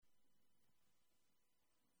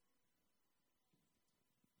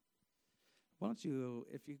Why don't you,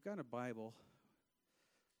 if you've got a Bible,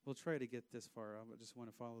 we'll try to get this far. I just want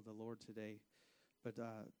to follow the Lord today. But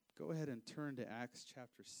go ahead and turn to Acts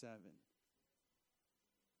chapter 7.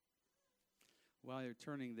 While you're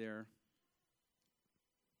turning there,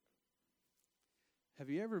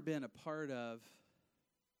 have you ever been a part of,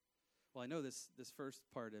 well, I know this first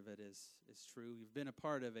part of it is true. You've been a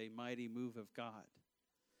part of a mighty move of God,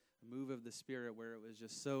 a move of the Spirit where it was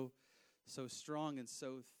just so strong and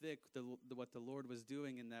so thick, what the Lord was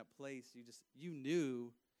doing in that place. You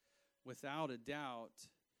knew without a doubt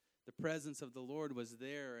the presence of the Lord was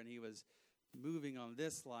there, and he was moving on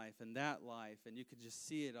this life and that life, and you could just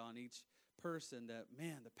see it on each person that,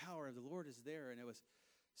 man, the power of the Lord is there, and it was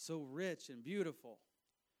so rich and beautiful.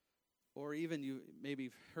 Or even you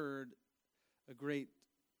maybe heard a great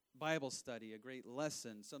Bible study, a great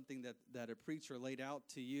lesson, something that a preacher laid out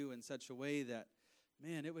to you in such a way that,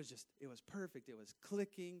 man, it was perfect. It was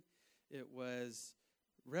clicking. It was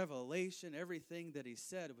revelation. Everything that he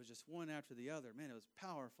said was just one after the other. Man, it was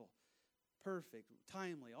powerful, perfect,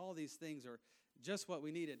 timely. All these things are just what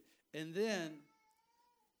we needed. And then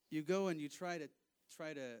you go and you try to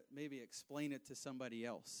maybe explain it to somebody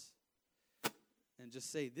else. And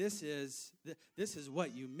just say, this is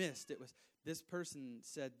what you missed. It was this person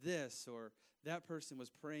said this, or that person was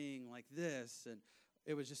praying like this, and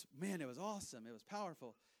it was just, man, it was awesome. It was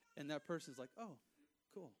powerful. And that person's like, oh,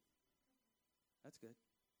 cool. That's good.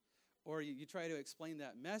 Or you try to explain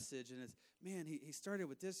that message, and it's, man, he started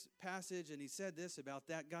with this passage, and he said this about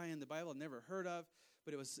that guy in the Bible I've never heard of,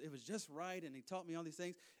 but it was just right, and he taught me all these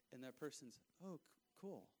things. And that person's, oh,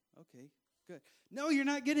 cool. Okay, good. No, you're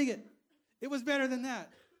not getting it. It was better than that.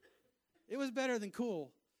 It was better than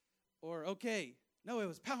cool. Or, okay. No, it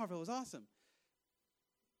was powerful. It was awesome.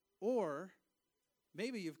 Or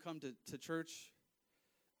maybe you've come to church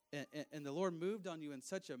and the Lord moved on you in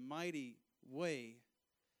such a mighty way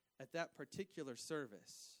at that particular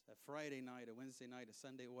service, a Friday night, a Wednesday night, a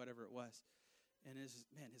Sunday, whatever it was. And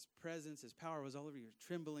his presence, his power was all over you. You're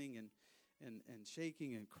trembling and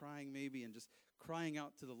shaking and crying maybe, and just crying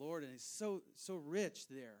out to the Lord. And it's so rich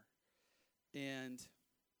there. And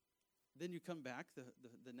then you come back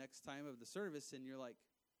the next time of the service, and you're like,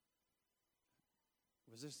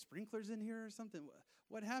 was there sprinklers in here or something?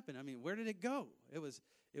 What happened? I mean, where did it go? It was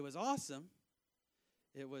awesome.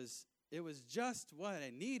 It was just what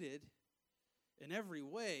I needed in every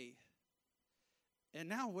way. And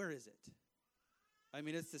now where is it? I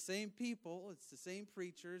mean, it's the same people, it's the same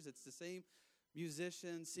preachers, it's the same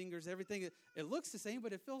musicians, singers, everything. It looks the same,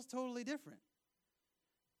 but it feels totally different.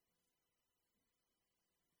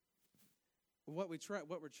 What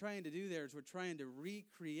we're trying to do there is we're trying to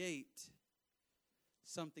recreate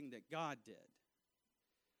something that God did.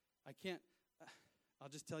 I'll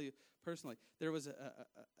just tell you personally, there was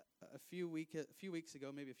a few weeks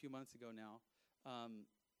ago, maybe a few months ago now,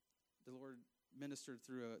 the Lord ministered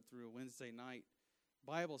through a Wednesday night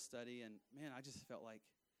Bible study, and man, I just felt like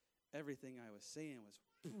everything I was saying was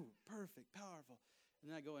perfect, powerful.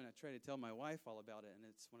 And then I go and I try to tell my wife all about it, and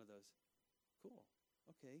it's one of those, cool,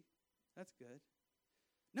 okay, that's good.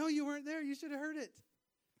 No, you weren't there. You should have heard it.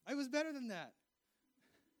 I was better than that.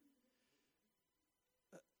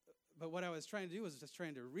 But what I was trying to do was just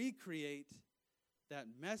trying to recreate that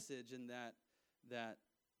message and that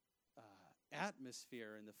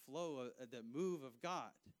atmosphere and the flow, the move of God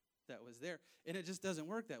that was there. And it just doesn't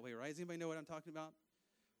work that way, right? Does anybody know what I'm talking about?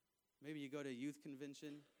 Maybe you go to a youth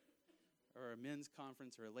convention or a men's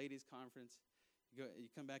conference or a ladies' conference. You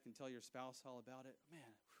come back and tell your spouse all about it. Man,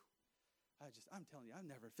 I'm telling you, I've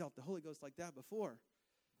never felt the Holy Ghost like that before.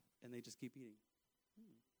 And they just keep eating.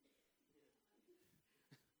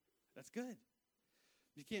 That's good.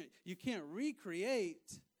 You can't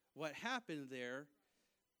recreate what happened there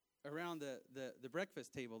around the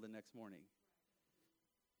breakfast table the next morning.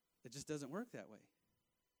 It just doesn't work that way.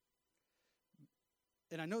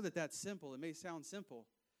 And I know that that's simple. It may sound simple,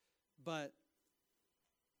 but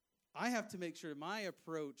I have to make sure my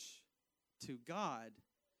approach to God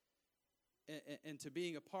and to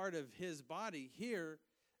being a part of his body here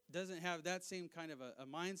doesn't have that same kind of a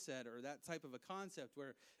mindset or that type of a concept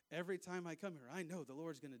where every time I come here, I know the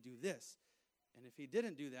Lord's going to do this. And if he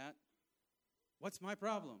didn't do that, what's my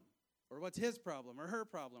problem? Or what's his problem or her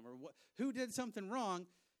problem? Or who did something wrong?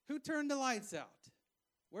 Who turned the lights out?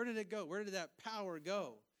 Where did it go? Where did that power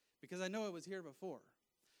go? Because I know it was here before.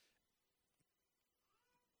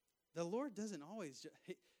 The Lord doesn't always,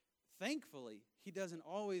 thankfully, he doesn't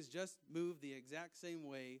always just move the exact same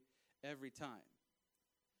way every time.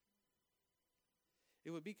 It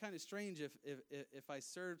would be kind of strange if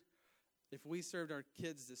we served our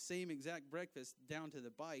kids the same exact breakfast down to the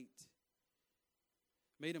bite,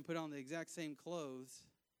 made him put on the exact same clothes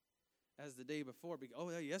as the day before.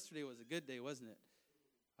 Oh, yeah, yesterday was a good day, wasn't it?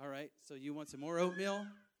 All right, so you want some more oatmeal?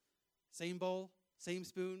 Same bowl, same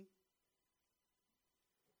spoon,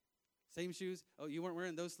 same shoes. Oh, you weren't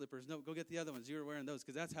wearing those slippers. No, go get the other ones. You were wearing those,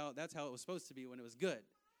 because that's how it was supposed to be when it was good.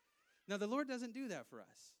 Now, the Lord doesn't do that for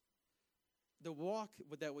us. The walk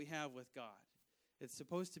that we have with God, it's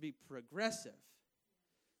supposed to be progressive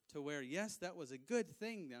to where, yes, that was a good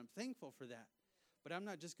thing. I'm thankful for that. But I'm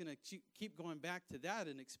not just going to keep going back to that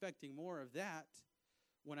and expecting more of that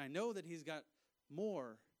when I know that he's got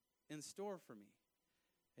more in store for me.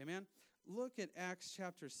 Amen? Look at Acts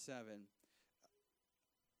chapter 7.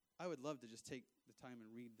 I would love to just take the time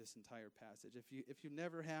and read this entire passage. If you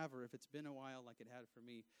never have, or if it's been a while like it had for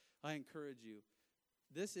me, I encourage you.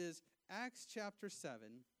 This is Acts chapter 7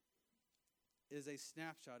 is a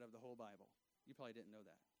snapshot of the whole Bible. You probably didn't know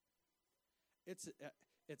that.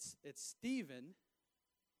 It's Stephen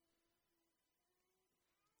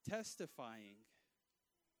testifying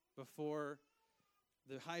before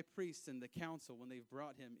the high priest and the council when they've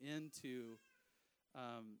brought him into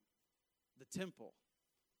the temple.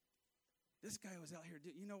 This guy was out here.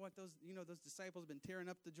 You know what? Those disciples have been tearing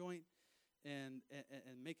up the joint and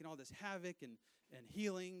making all this havoc and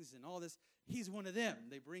healings and all this. He's one of them.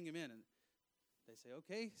 They bring him in and they say,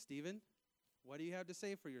 "Okay, Stephen, what do you have to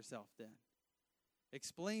say for yourself then?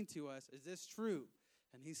 Explain to us, is this true?"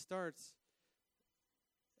 And he starts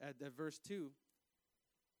at verse 2,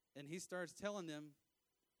 and he starts telling them,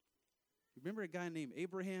 remember a guy named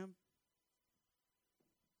Abraham?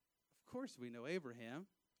 Of course we know Abraham.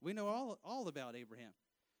 We know all about Abraham.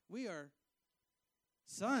 We are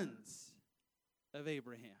sons of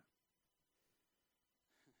Abraham.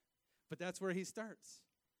 But that's where he starts.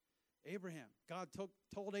 Abraham. God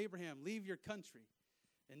told Abraham, leave your country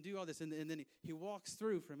and do all this. And then he walks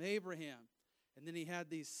through from Abraham. And then he had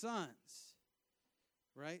these sons,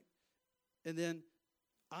 right? And then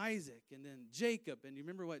Isaac, and then Jacob. And you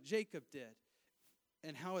remember what Jacob did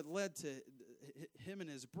and how it led to him and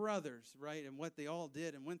his brothers, right? And what they all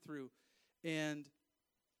did and went through. And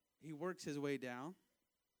he works his way down.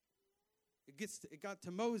 It got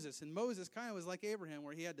to Moses, and Moses kind of was like Abraham,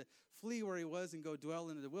 where he had to flee where he was and go dwell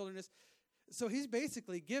into the wilderness. So he's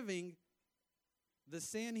basically giving the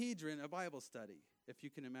Sanhedrin a Bible study, if you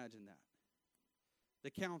can imagine that. The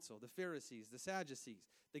council, the Pharisees, the Sadducees,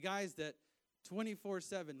 the guys that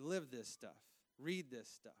 24/7 live this stuff, read this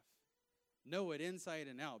stuff, know it inside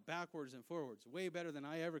and out, backwards and forwards, way better than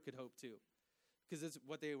I ever could hope to, because it's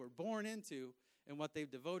what they were born into and what they've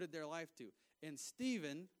devoted their life to. And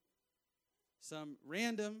Stephen, some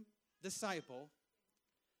random disciple,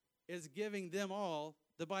 is giving them all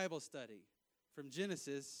the Bible study from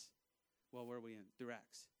Genesis. Well, where are we in? Through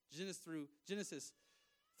Acts. Genesis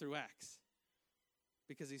through Acts.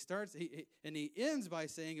 Because he starts, and he ends by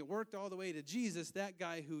saying it worked all the way to Jesus, that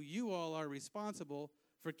guy who you all are responsible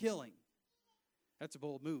for killing. That's a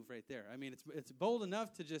bold move right there. I mean, it's bold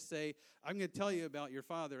enough to just say, I'm going to tell you about your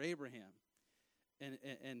father Abraham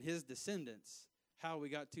and his descendants, how we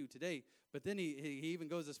got to today. But then he even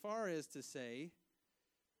goes as far as to say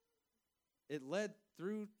it led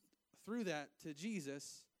through that to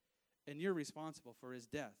Jesus, and you're responsible for his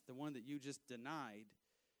death, the one that you just denied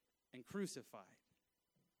and crucified.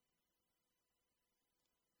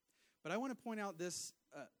 But I want to point out this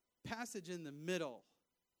passage in the middle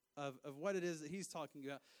of what it is that he's talking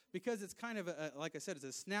about, because it's kind of, like I said, it's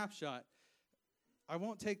a snapshot. I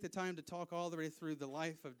won't take the time to talk all the way through the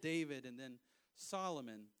life of David and then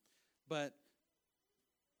Solomon. But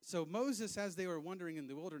so Moses, as they were wandering in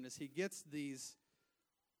the wilderness, he gets these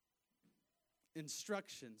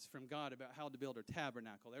instructions from God about how to build a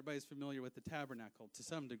tabernacle. Everybody's familiar with the tabernacle to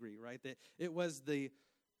some degree, right? That it was the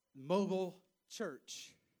mobile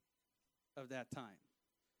church of that time.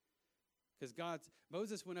 Because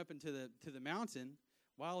Moses went up into the mountain.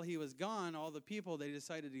 While he was gone, all the people, they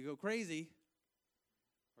decided to go crazy.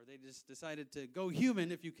 Or they just decided to go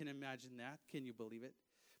human, if you can imagine that. Can you believe it?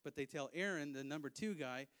 But they tell Aaron, the number 2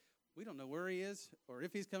 guy, we don't know where he is or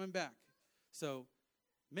if he's coming back. So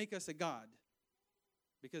make us a god.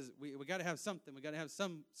 Because we got to have something. We got to have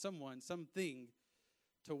someone, something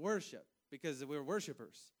to worship. Because we're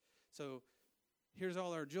worshipers. So here's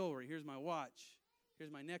all our jewelry. Here's my watch.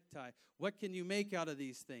 Here's my necktie. What can you make out of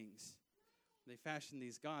these things? They fashion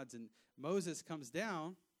these gods. And Moses comes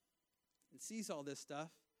down and sees all this stuff.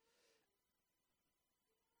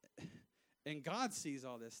 And God sees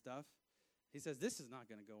all this stuff. He says, this is not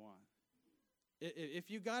going to go on. If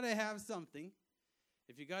you got to have something,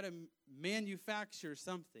 if you got to manufacture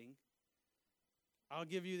something, I'll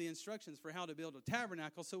give you the instructions for how to build a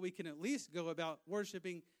tabernacle so we can at least go about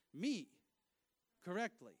worshiping me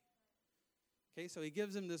correctly. Okay, so he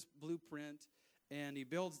gives him this blueprint, and he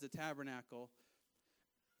builds the tabernacle,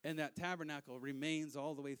 and that tabernacle remains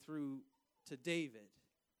all the way through to David.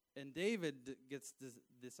 And David gets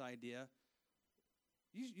this idea,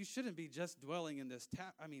 you shouldn't be just dwelling in this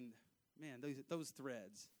those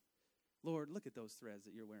threads. Lord, look at those threads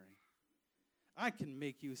that you're wearing. I can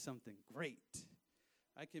make you something great.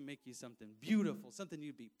 I can make you something beautiful, something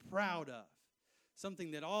you'd be proud of,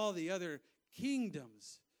 something that all the other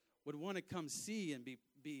kingdoms would want to come see and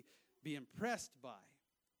be impressed by.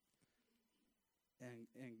 And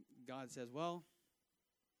God says, well,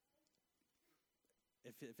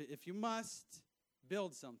 if you must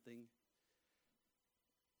build something,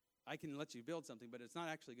 I can let you build something, but it's not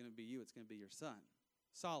actually going to be you. It's going to be your son,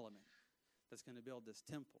 Solomon, that's going to build this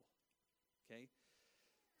temple. Okay?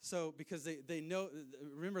 So, because they know,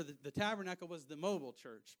 remember, the tabernacle was the mobile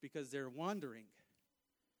church because they're wandering.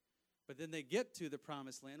 But then they get to the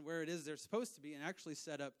promised land where it is they're supposed to be and actually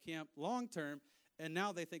set up camp long term. And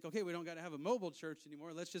now they think, okay, we don't got to have a mobile church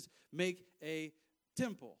anymore. Let's just make a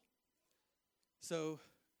temple. So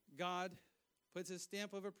God puts his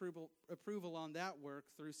stamp of approval on that work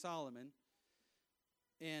through Solomon,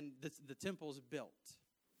 and the temple's built.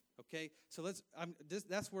 Okay, so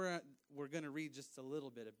that's where we're going to read just a little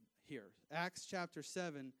bit here. Acts chapter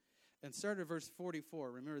 7, and start at verse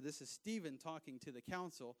 44. Remember, this is Stephen talking to the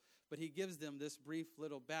council, but he gives them this brief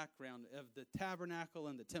little background of the tabernacle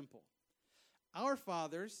and the temple. Our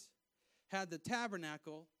fathers had the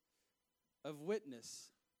tabernacle of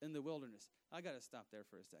witness in the wilderness. I got to stop there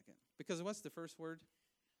for a second. Because what's the first word?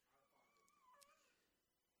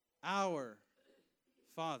 Our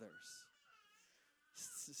fathers.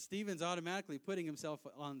 Stephen's automatically putting himself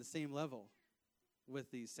on the same level with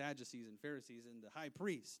these Sadducees and Pharisees and the high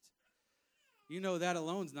priest. You know that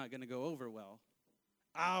alone's not going to go over well.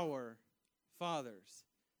 Our fathers.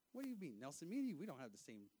 What do you mean, Nelson? Me and you, we don't have the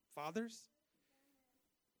same fathers.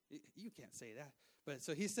 You can't say that. But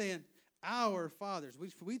so he's saying, our fathers.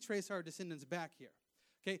 We trace our descendants back here.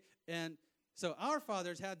 Okay, and so our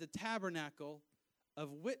fathers had the tabernacle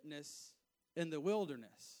of witness in the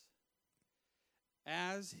wilderness,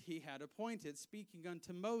 as he had appointed, speaking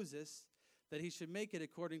unto Moses, that he should make it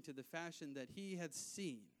according to the fashion that he had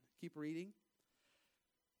seen. Keep reading.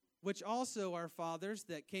 Which also our fathers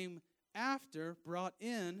that came after brought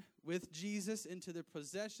in with Jesus into the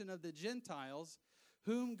possession of the Gentiles,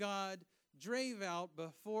 whom God drave out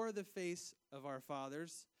before the face of our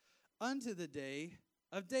fathers unto the day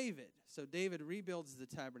of David. So David rebuilds the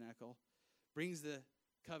tabernacle, brings the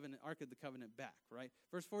covenant, Ark of the Covenant back, right?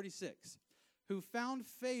 Verse 46. Who found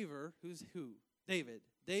favor, who's who? David.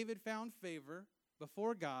 David found favor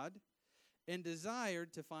before God and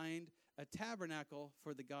desired to find a tabernacle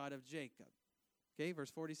for the God of Jacob. Okay, verse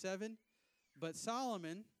 47. But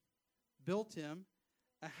Solomon built him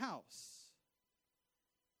a house.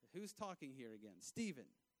 Who's talking here again? Stephen.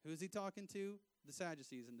 Who's he talking to? The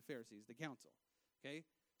Sadducees and the Pharisees, the council. Okay,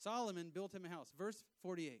 Solomon built him a house. Verse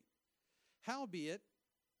 48. Howbeit,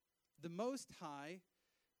 the Most High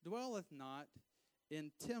dwelleth not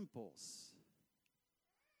in temples.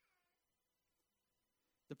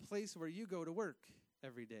 The place where you go to work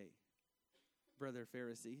every day, brother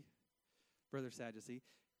Pharisee, brother Sadducee,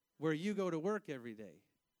 where you go to work every day,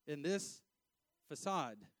 in this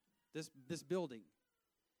facade, this building.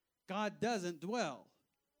 God doesn't dwell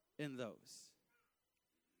in those.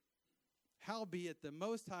 Howbeit the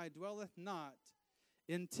Most High dwelleth not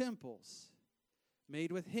in temples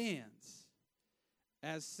made with hands.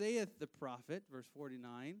 As saith the prophet, verse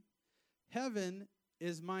 49, heaven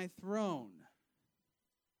is my throne.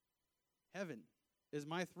 Heaven is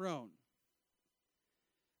my throne.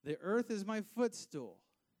 The earth is my footstool.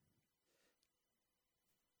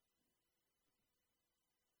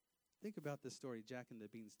 Think about this story, Jack and the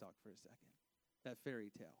Beanstalk, for a second. That fairy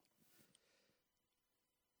tale.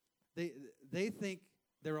 They think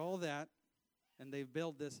they're all that, and they've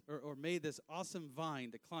built this or made this awesome vine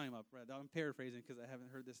to climb up. Right? I'm paraphrasing because I haven't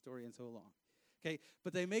heard this story in so long. Okay,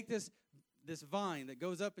 but they make this vine that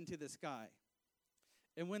goes up into the sky.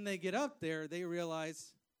 And when they get up there, they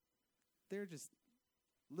realize they're just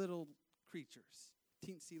little creatures.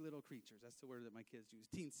 Teensy little creatures. That's the word that my kids use.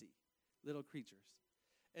 Teensy little creatures.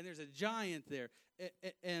 And there's a giant there.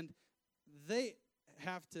 And they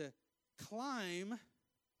have to climb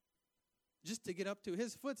just to get up to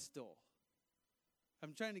his footstool.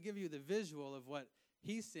 I'm trying to give you the visual of what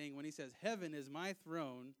he's saying when he says, heaven is my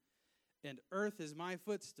throne and earth is my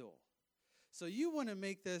footstool. So you want to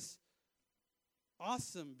make this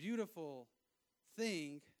awesome, beautiful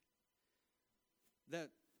thing that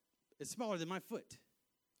is smaller than my foot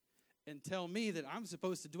and tell me that I'm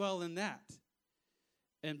supposed to dwell in that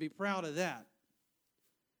and be proud of that.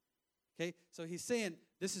 Okay, so he's saying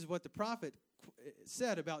this is what the prophet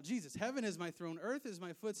said about Jesus. Heaven is my throne, earth is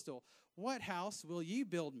my footstool. What house will ye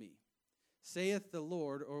build me, saith the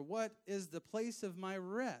Lord, or what is the place of my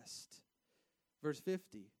rest? Verse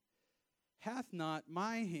 50, hath not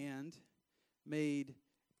my hand made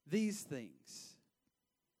these things?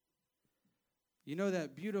 You know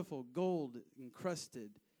that beautiful gold encrusted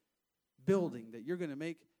building that you're going to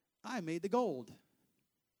make? I made the gold.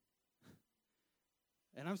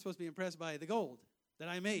 And I'm supposed to be impressed by the gold that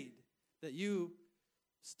I made, that you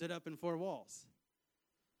stood up in four walls.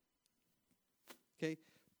 Okay?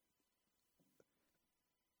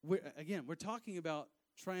 We're talking about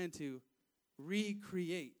trying to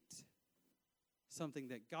recreate something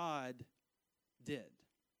that God did.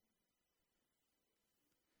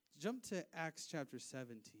 Jump to Acts chapter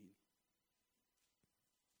 17.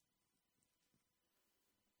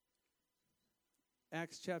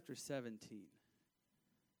 Acts chapter 17.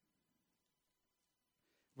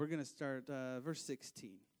 We're going to start verse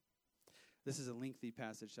 16. This is a lengthy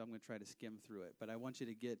passage, so I'm going to try to skim through it. But I want you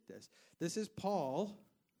to get this. This is Paul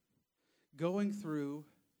going through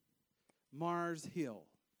Mars Hill.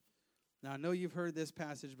 Now, I know you've heard this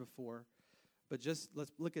passage before, but just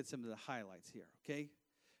let's look at some of the highlights here, okay?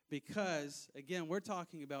 Because, again, we're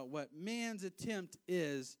talking about what man's attempt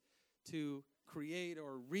is to create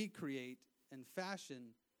or recreate and fashion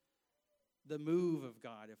the move of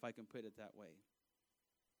God, if I can put it that way.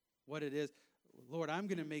 What it is, Lord, I'm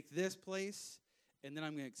going to make this place, and then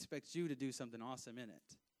I'm going to expect you to do something awesome in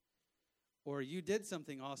it. Or you did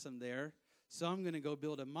something awesome there, so I'm going to go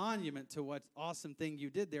build a monument to what awesome thing you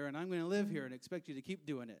did there, and I'm going to live here and expect you to keep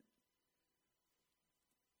doing it.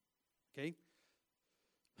 Okay?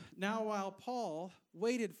 Now, while Paul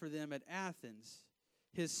waited for them at Athens,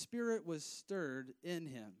 his spirit was stirred in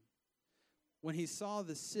him when he saw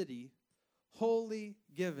the city wholly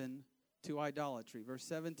given to idolatry. Verse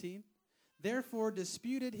 17, therefore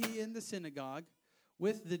disputed he in the synagogue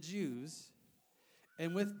with the Jews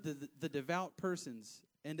and with the devout persons,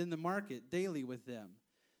 and in the market daily with them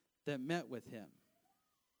that met with him.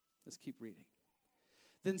 Let's keep reading.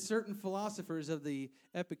 Then certain philosophers of the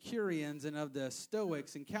Epicureans and of the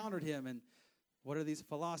Stoics encountered him. And what are these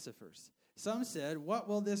philosophers? Some said, what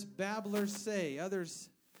will this babbler say? Others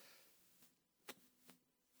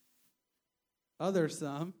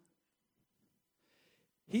some,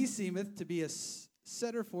 he seemeth to be a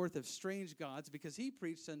setter forth of strange gods, because he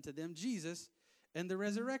preached unto them Jesus and the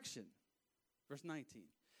resurrection. Verse 19.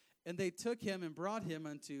 And they took him and brought him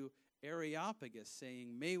unto Areopagus,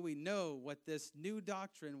 saying, may we know what this new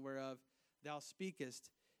doctrine whereof thou speakest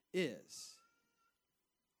is.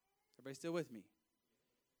 Everybody still with me?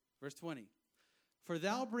 Verse 20. For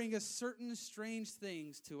thou bringest certain strange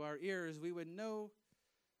things to our ears, we would know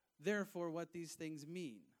therefore what these things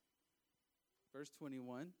mean. Verse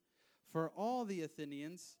 21, for all the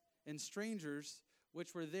Athenians and strangers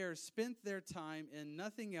which were there spent their time in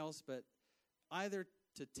nothing else but either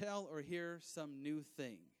to tell or hear some new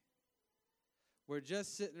thing. We're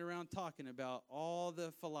just sitting around talking about all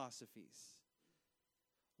the philosophies.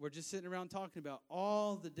 We're just sitting around talking about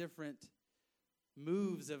all the different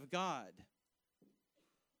moves of God.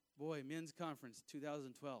 Boy, men's conference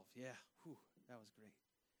 2012. Yeah, whew, that was great.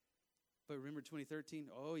 But remember 2013?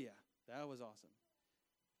 Oh, yeah, that was awesome.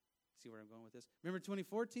 See where I'm going with this? Remember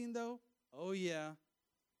 2014, though? Oh, yeah.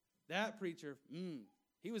 That preacher,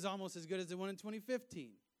 he was almost as good as the one in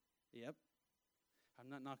 2015. Yep. I'm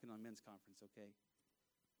not knocking on men's conference, okay?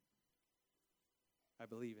 I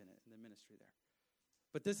believe in it, in the ministry there.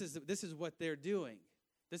 But this is what they're doing.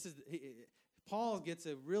 Paul gets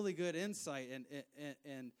a really good insight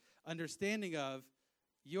and understanding of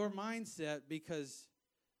your mindset, because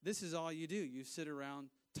this is all you do. You sit around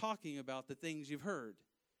talking about the things you've heard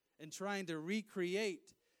and trying to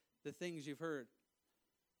recreate the things you've heard.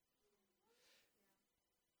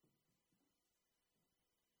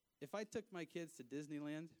 If I took my kids to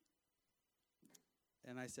Disneyland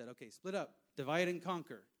and I said, okay, split up, divide and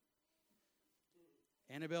conquer.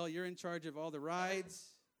 Annabelle, you're in charge of all the rides.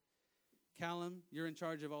 Callum, you're in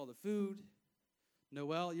charge of all the food.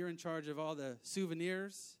 Noel, you're in charge of all the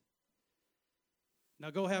souvenirs.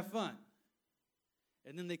 Now go have fun.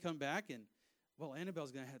 And then they come back and, well,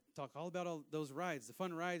 Annabelle's going to talk all about all those rides, the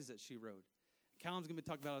fun rides that she rode. Callum's going to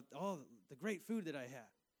talk about all the great food that I had.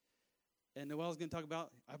 And Noel's going to talk about,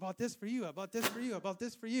 I bought this for you, I bought this for you, I bought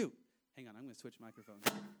this for you. Hang on, I'm going to switch microphones.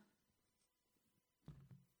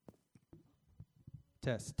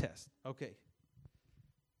 Test. Okay.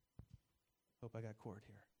 Hope I got cord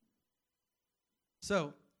here.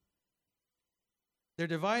 So, they're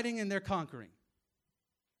dividing and they're conquering.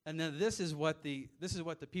 And then this is what the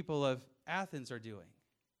people of Athens are doing.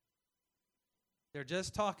 They're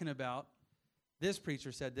just talking about, this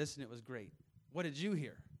preacher said this and it was great. What did you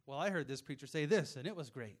hear? Well, I heard this preacher say this and it was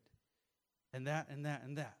great. And that and that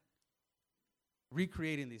and that.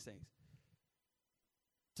 Recreating these things.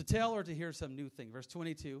 To tell or to hear some new thing. Verse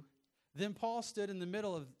 22. Then Paul stood in the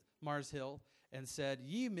middle of Mars Hill and said,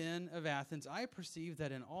 Ye men of Athens, I perceive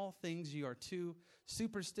that in all things ye are too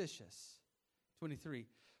superstitious. 23.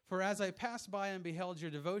 For as I passed by and beheld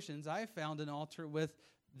your devotions, I found an altar with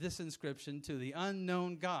this inscription, To the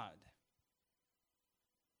unknown God,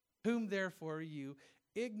 whom therefore you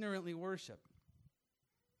ignorantly worship.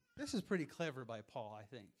 This is pretty clever by Paul, I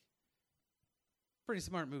think. Pretty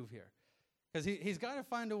smart move here. Because he's got to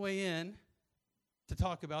find a way in to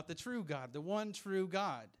talk about the true God, the one true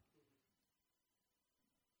God.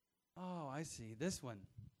 Oh, I see. This one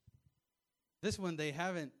they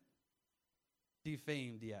haven't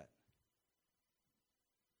defamed yet.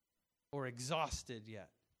 Or exhausted yet.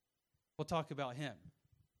 We'll talk about him.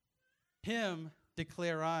 Him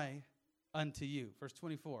declare I unto you. Verse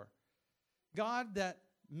 24. God that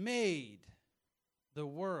made the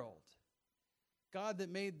world. God that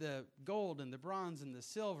made the gold and the bronze and the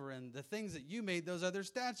silver and the things that you made those other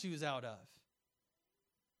statues out of.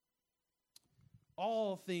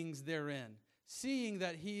 All things therein, seeing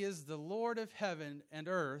that he is the Lord of heaven and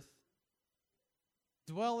earth,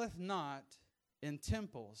 dwelleth not in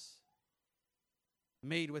temples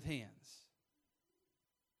made with hands.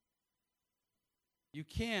 You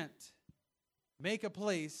can't make a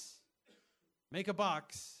place, make a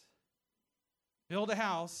box, build a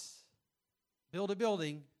house, build a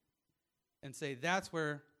building, and say that's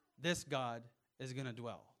where this God is going to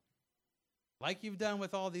dwell. Like you've done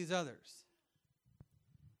with all these others.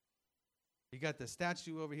 You got the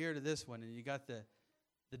statue over here to this one, and you got the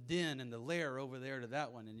den and the lair over there to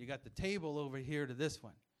that one, and you got the table over here to this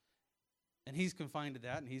one. And he's confined to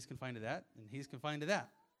that, and he's confined to that, and he's confined to that.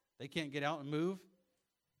 They can't get out and move.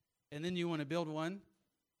 And then you want to build one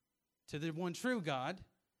to the one true God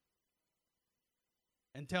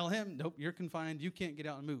and tell him, nope, you're confined, you can't get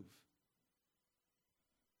out and move.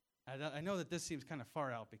 I know that this seems kind of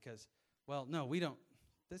far out because, well, no, we don't.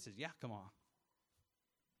 This is Yakima.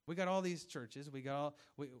 We got all these churches. We got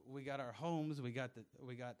our homes. We got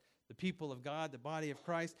the people of God, the body of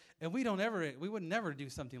Christ, and we would never do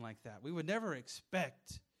something like that. We would never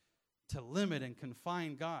expect to limit and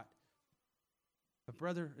confine God. But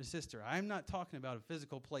brother or sister, I'm not talking about a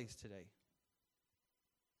physical place today.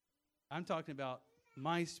 I'm talking about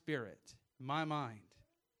my spirit, my mind,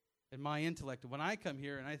 and my intellect. When I come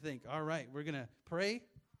here and I think, all right, we're going to pray,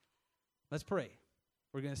 let's pray.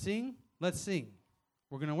 We're going to sing, let's sing.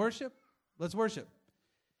 We're going to worship, let's worship.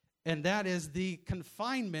 And that is the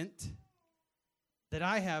confinement that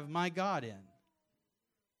I have my God in.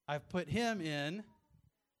 I've put him in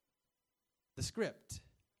the script.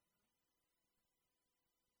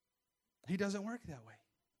 He doesn't work that way.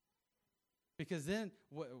 Because then,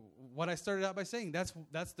 what I started out by saying,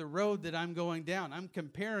 that's the road that I'm going down. I'm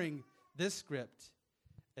comparing this script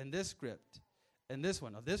and this script and this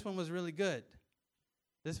one. Oh, this one was really good.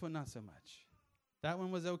 This one not so much. That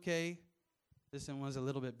one was okay. This one was a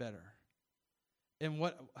little bit better. And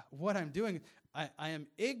what I'm doing, I am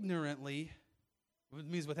ignorantly, it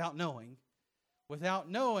means without knowing,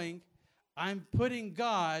 I'm putting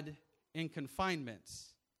God in confinements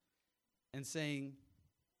and saying,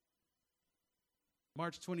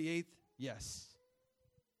 March 28th, yes.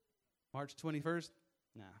 March 21st,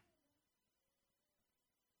 nah.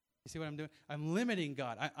 You see what I'm doing? I'm limiting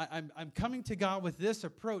God. I'm coming to God with this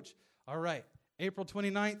approach. All right, April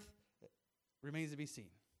 29th remains to be seen.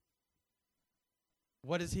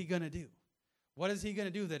 What is he going to do? What is he going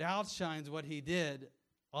to do that outshines what he did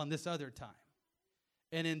on this other time?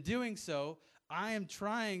 And in doing so, I am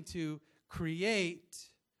trying to create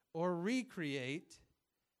or recreate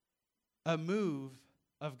a move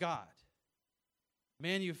of God.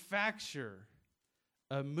 Manufacture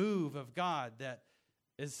a move of God that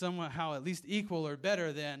is somehow at least equal or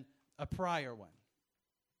better than a prior one.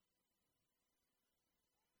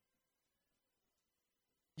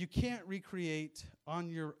 You can't recreate on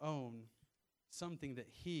your own something that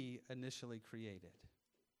he initially created.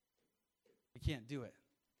 You can't do it.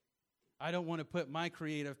 I don't want to put my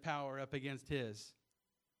creative power up against his.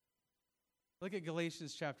 Look at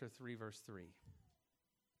Galatians chapter 3, verse 3.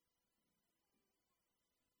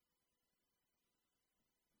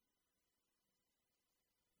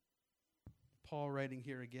 Paul writing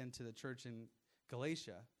here again to the church in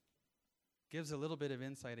Galatia. gives a little bit of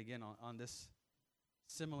insight again on this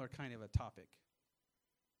similar kind of a topic.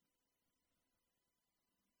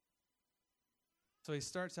 So he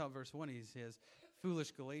starts out verse 1, he says,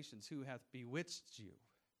 "Foolish Galatians, who hath bewitched you?"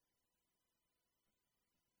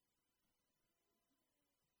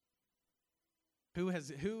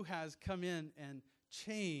 Who has come in and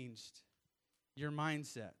changed your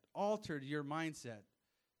mindset, altered your mindset?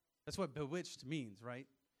 That's what bewitched means, right?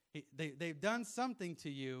 They've done something to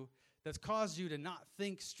you that's caused you to not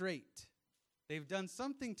think straight. They've done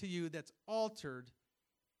something to you that's altered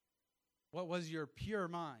what was your pure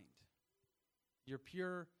mind, your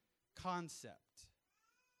pure concept.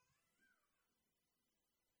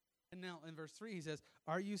 And now in verse 3 he says,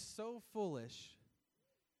 "Are you so foolish,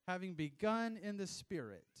 having begun in the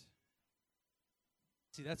Spirit?"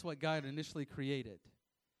 See, that's what God initially created.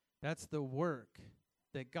 That's the work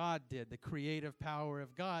that God did. The creative power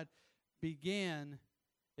of God began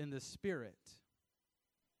in the Spirit.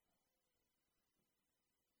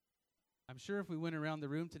 I'm sure if we went around the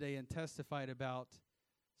room today and testified about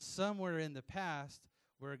somewhere in the past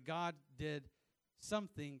where God did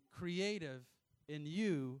something creative in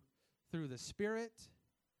you through the Spirit,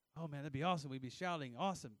 oh man, that'd be awesome. We'd be shouting,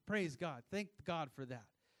 "Awesome, praise God, thank God for that."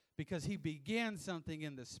 Because he began something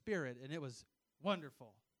in the Spirit, and it was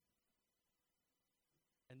wonderful.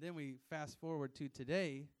 And then we fast forward to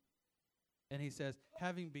today, and he says,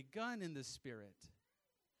 "Having begun in the Spirit,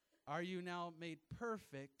 are you now made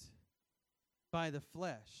perfect by the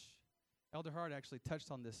flesh?" Elder Hart actually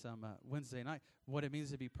touched on this Wednesday night. What it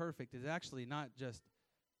means to be perfect is actually not just,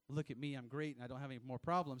 look at me, I'm great, and I don't have any more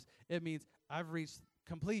problems. It means I've reached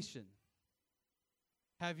completion.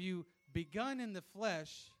 Have you begun in the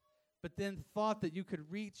flesh, but then thought that you could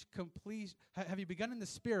reach completion? Have you begun in the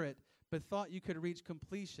Spirit, but thought you could reach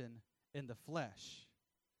completion in the flesh?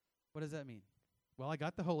 What does that mean? Well, I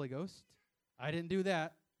got the Holy Ghost. I didn't do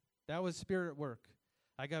that. That was Spirit work.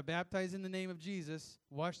 I got baptized in the name of Jesus,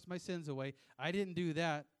 washed my sins away. I didn't do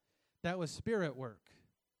that. That was Spirit work.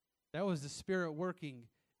 That was the Spirit working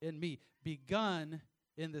in me, begun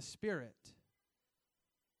in the Spirit.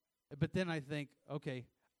 But then I think, okay,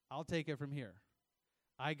 I'll take it from here.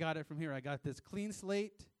 I got it from here. I got this clean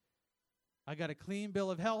slate. I got a clean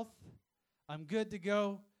bill of health. I'm good to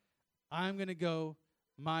go. I'm going to go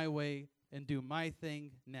my way and do my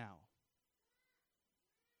thing now.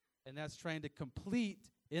 And that's trying to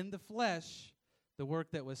complete in the flesh the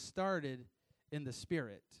work that was started in the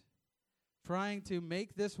Spirit. Trying to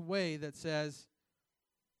make this way that says,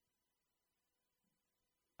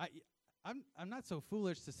 I'm not so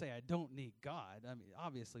foolish to say I don't need God. I mean,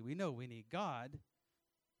 obviously, we know we need God.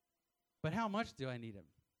 But how much do I need him?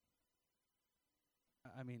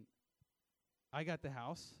 I mean, I got the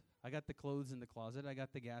house. I got the clothes in the closet. I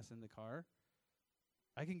got the gas in the car.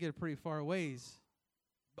 I can get pretty far ways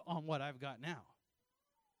on what I've got now.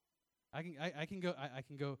 I can go.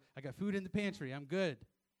 I got food in the pantry. I'm good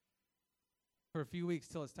for a few weeks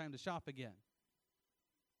till it's time to shop again.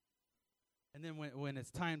 And then when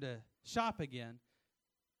it's time to shop again,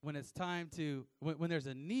 when it's time to when there's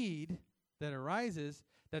a need that arises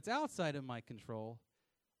that's outside of my control,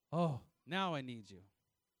 oh, now I need you.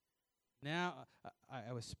 Now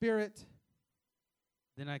I was Spirit.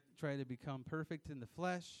 Then I try to become perfect in the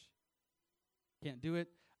flesh. Can't do it.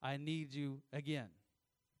 I need you again.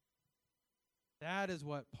 That is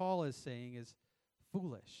what Paul is saying is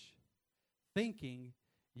foolish. Thinking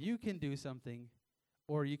you can do something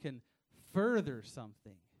or you can further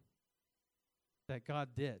something that God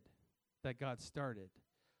did, that God started,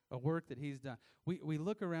 a work that he's done. We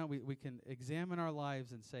look around, we can examine our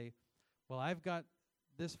lives and say, well, I've got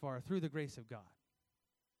this far through the grace of God.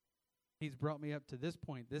 He's brought me up to this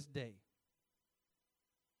point, this day.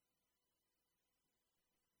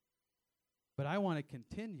 But I want to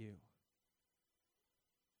continue.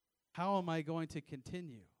 How am I going to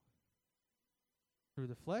continue? Through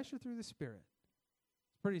the flesh or through the Spirit?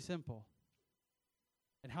 It's pretty simple.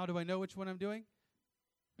 And how do I know which one I'm doing?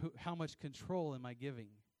 How much control am I giving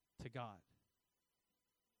to God?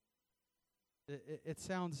 It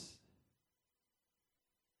sounds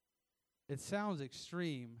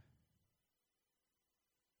extreme,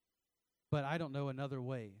 but I don't know another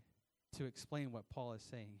way to explain what Paul is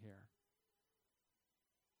saying here.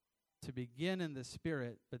 To begin in the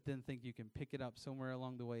Spirit, but then think you can pick it up somewhere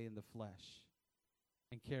along the way in the flesh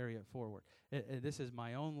and carry it forward. This is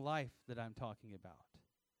my own life that I'm talking about.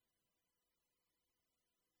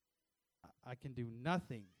 I can do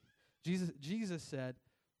nothing. Jesus said,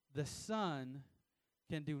 the Son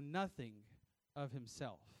can do nothing of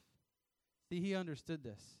himself. See, he understood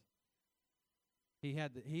this. He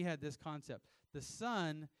had this concept. The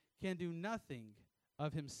Son can do nothing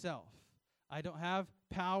of himself. I don't have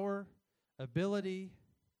power, ability,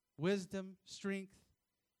 wisdom, strength,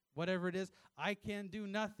 whatever it is. I can do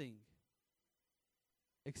nothing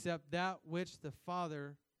except that which the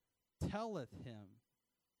Father telleth him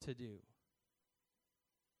to do.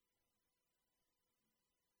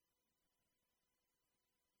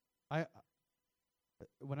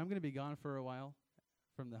 When I'm going to be gone for a while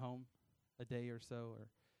from the home, a day or so, or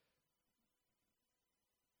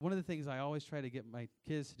one of the things I always try to get my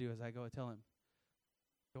kids to do is I go and tell them,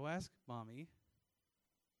 go ask Mommy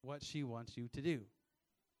what she wants you to do.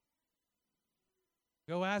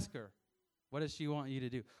 Go ask her, what does she want you to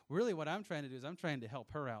do? Really what I'm trying to do is I'm trying to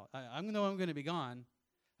help her out. I know I'm going to be gone.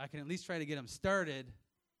 I can at least try to get them started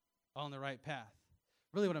on the right path.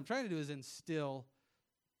 Really what I'm trying to do is instill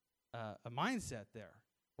a mindset there,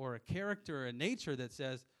 or a character or a nature that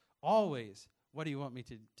says, always, what do you want me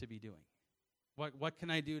to be doing? What can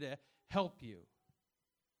I do to help you?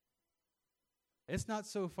 It's not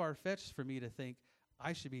so far-fetched for me to think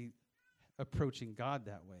I should be approaching God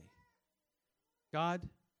that way. God,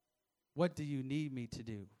 what do you need me to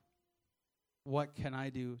do? What can I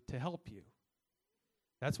do to help you?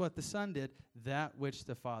 That's what the Son did, that which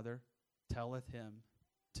the Father telleth him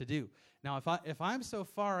to do. Now, if I'm so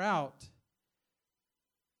far out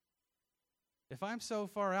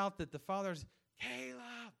that the Father's,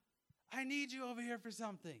 Caleb, I need you over here for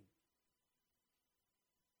something,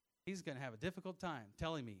 he's going to have a difficult time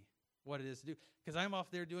telling me what it is to do, because I'm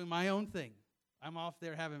off there doing my own thing. I'm off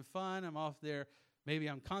there having fun. I'm off there, maybe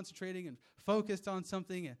I'm concentrating and focused on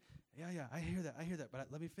something. And yeah, I hear that. But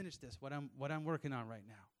let me finish this, what I'm working on right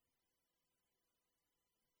now.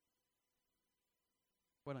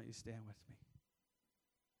 Why don't you stand with me?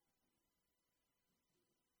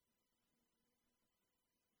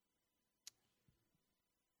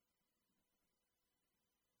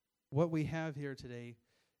 What we have here today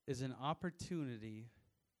is an opportunity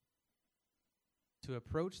to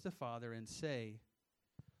approach the Father and say,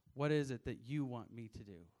 what is it that you want me to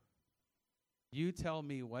do? You tell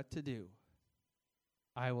me what to do.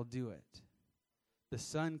 I will do it. The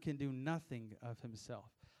Son can do nothing of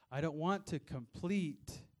himself. I don't want to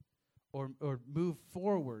complete or move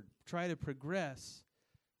forward, try to progress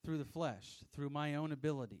through the flesh, through my own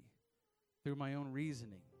ability, through my own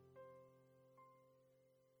reasoning.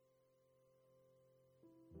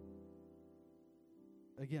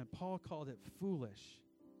 Again, Paul called it foolish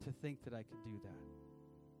to think that I could do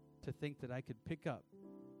that, to think that I could pick up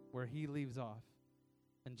where he leaves off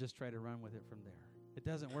and just try to run with it from there. It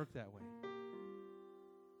doesn't work that way.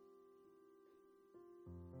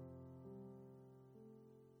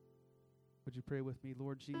 Would you pray with me?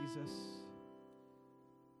 Lord Jesus,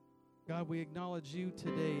 God, we acknowledge you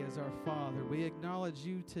today as our Father. We acknowledge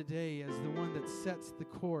you today as the one that sets the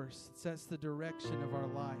course, sets the direction of our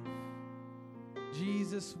life.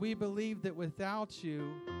 Jesus, we believe that without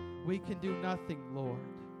you, we can do nothing, Lord.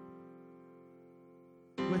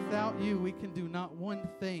 Without you, we can do not one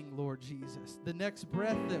thing, Lord Jesus. The next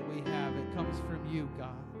breath that we have, it comes from you,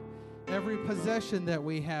 God. Every possession that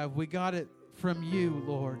we have, we got it from you,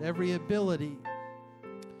 Lord. Every ability.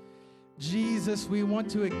 Jesus, we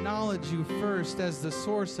want to acknowledge you first as the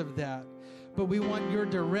source of that. But we want your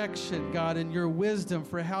direction, God, and your wisdom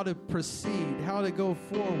for how to proceed, how to go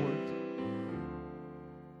forward.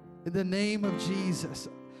 In the name of Jesus,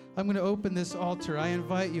 I'm going to open this altar. I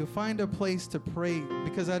invite you, find a place to pray,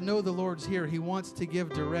 because I know the Lord's here. He wants to give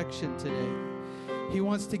direction today. He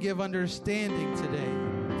wants to give understanding today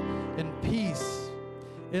and peace.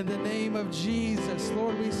 In the name of Jesus,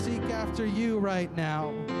 Lord, we seek after you right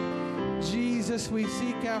now. Jesus, we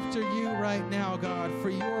seek after you right now, God,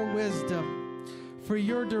 for your wisdom, for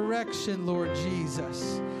your direction, Lord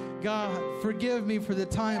Jesus. God, forgive me for the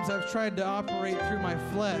times I've tried to operate through my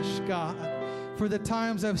flesh, God, for the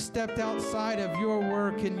times I've stepped outside of your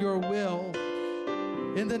work and your will.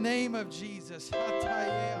 In the name of Jesus.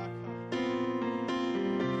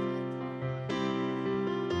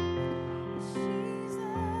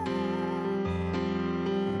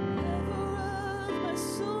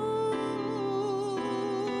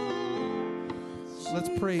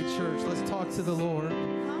 Let's pray, church. Let's talk to the Lord.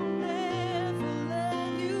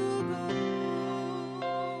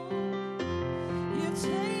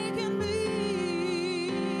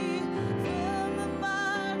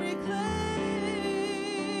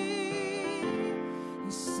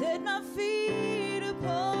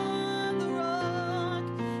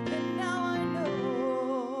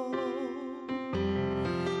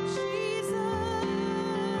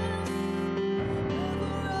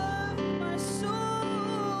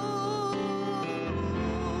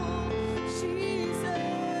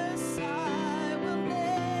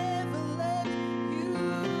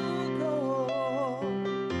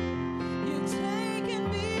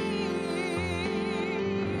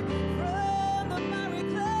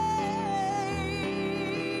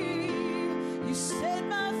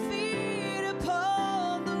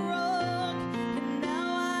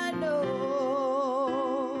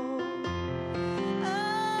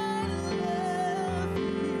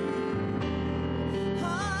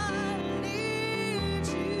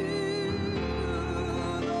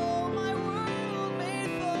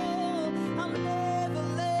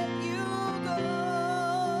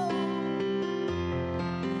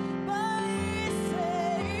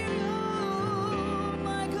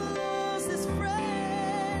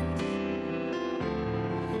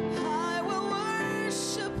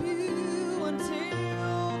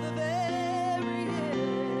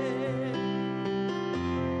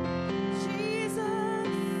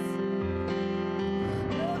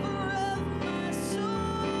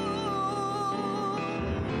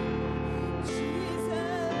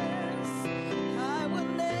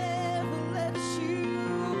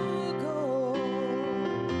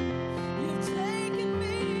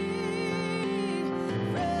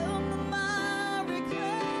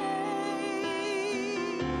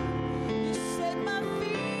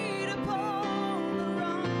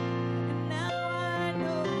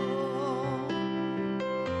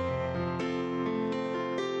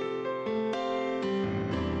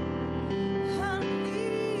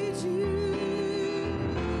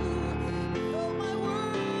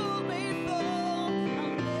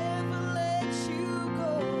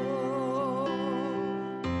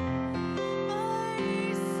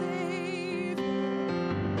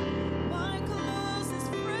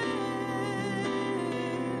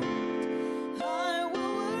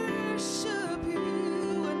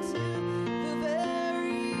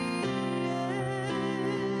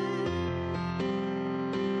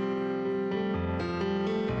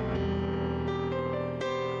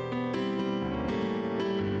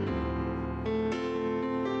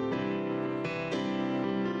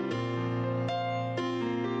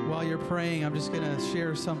 you're praying, I'm just going to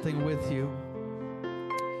share something with you.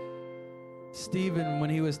 Stephen, when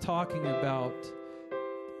he was talking about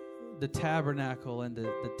the tabernacle and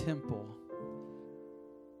the temple,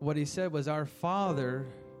 what he said was our fathers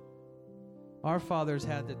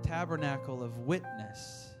had the tabernacle of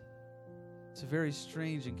witness. It's a very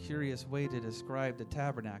strange and curious way to describe the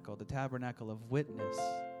tabernacle of witness.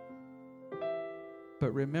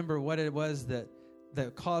 But remember what it was that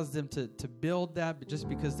caused them to build that, just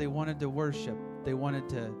because they wanted to worship. They wanted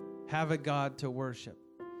to have a God to worship.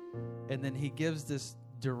 And then he gives this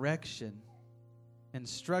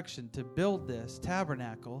instruction to build this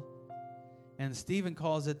tabernacle. And Stephen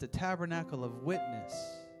calls it the tabernacle of witness.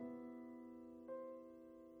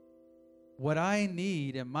 What I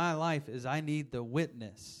need in my life is I need the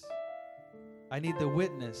witness. I need the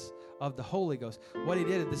witness of the Holy Ghost. What he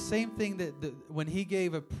did, the same thing that when he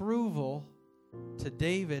gave approval to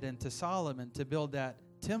David and to Solomon to build that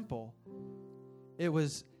temple, it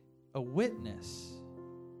was a witness.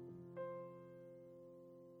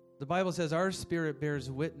 The Bible says our spirit bears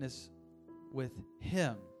witness with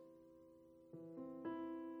him.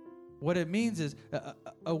 What it means is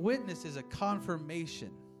a witness is a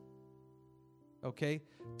confirmation. Okay?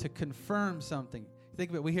 To confirm something.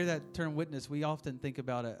 Think of it, we hear that term witness, we often think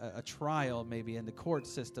about a trial maybe in the court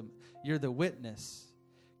system. You're the witness.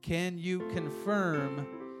 Can you confirm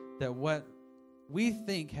that what we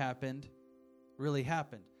think happened really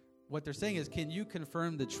happened? What they're saying is, can you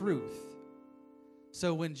confirm the truth?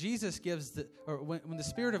 So when Jesus gives when the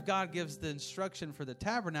Spirit of God gives the instruction for the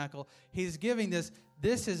tabernacle, he's giving this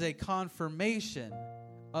is a confirmation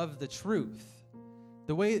of the truth.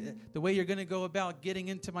 The way you're going to go about getting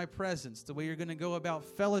into my presence, the way you're going to go about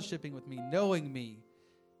fellowshipping with me, knowing me,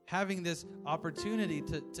 having this opportunity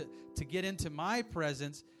to get into my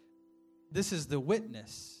presence, this is the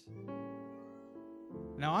witness.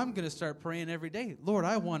 Now I'm going to start praying every day. Lord,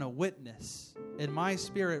 I want a witness in my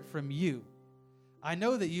spirit from you. I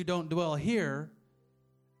know that you don't dwell here.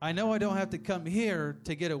 I know I don't have to come here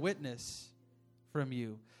to get a witness from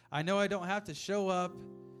you. I know I don't have to show up,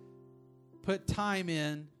 put time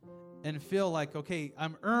in, and feel like, okay,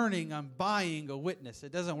 I'm buying a witness.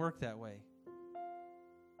 It doesn't work that way.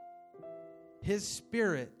 His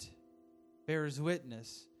Spirit bears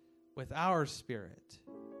witness with our spirit.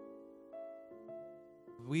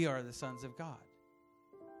 We are the sons of God.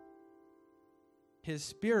 His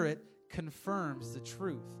Spirit confirms the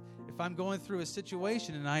truth. If I'm going through a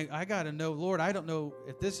situation and I got to know, Lord, I don't know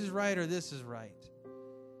if this is right or this is right.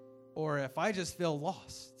 Or if I just feel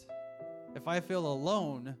lost. If I feel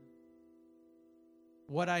alone,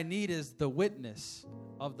 what I need is the witness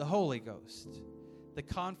of the Holy Ghost. The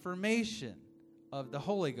confirmation of the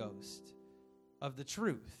Holy Ghost, of the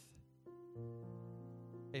truth.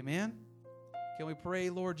 Amen? Can we pray,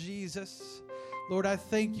 Lord Jesus? Lord, I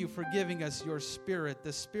thank you for giving us your Spirit,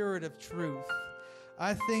 the Spirit of truth.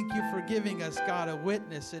 I thank you for giving us, God, a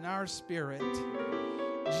witness in our spirit.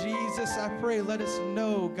 Jesus, I pray, let us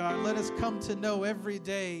know, God, let us come to know every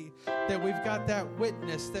day that we've got that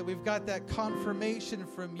witness, that we've got that confirmation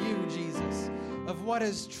from you, Jesus, of what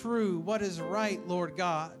is true, what is right, Lord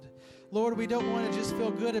God. Lord, we don't want to just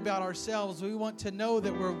feel good about ourselves. We want to know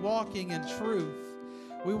that we're walking in truth.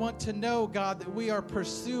 We want to know, God, that we are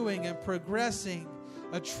pursuing and progressing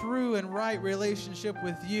a true and right relationship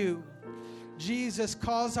with you. Jesus,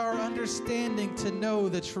 cause our understanding to know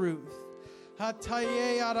the truth.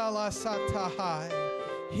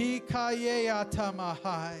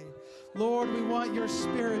 Lord, we want your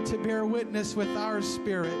Spirit to bear witness with our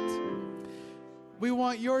spirit. We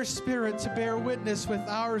want your Spirit to bear witness with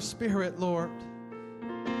our spirit, Lord.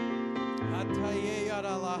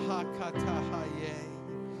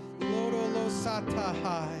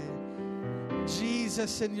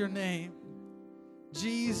 Jesus, in your name.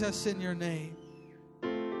 Jesus, in your name.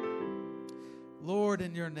 Lord,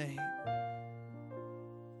 in your name.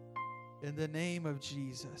 In the name of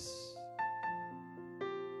Jesus.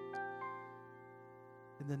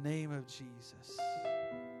 In the name of Jesus.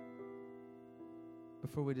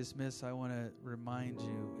 Before we dismiss, I want to remind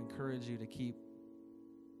you, encourage you to keep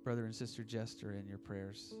Brother and Sister Jester in your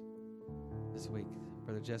prayers this week.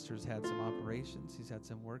 Brother Jester's had some operations. He's had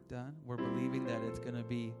some work done. We're believing that it's going to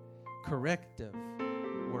be corrective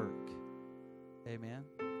work. Amen.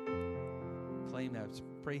 Claim that.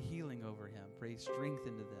 Pray healing over him. Pray strength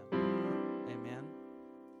into them. Amen.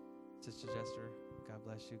 Sister Jester, God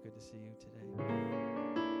bless you. Good to see you today.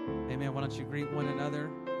 Amen. Why don't you greet one another,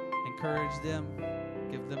 encourage them,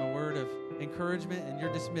 give them a word of encouragement, and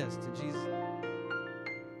you're dismissed in Jesus' name.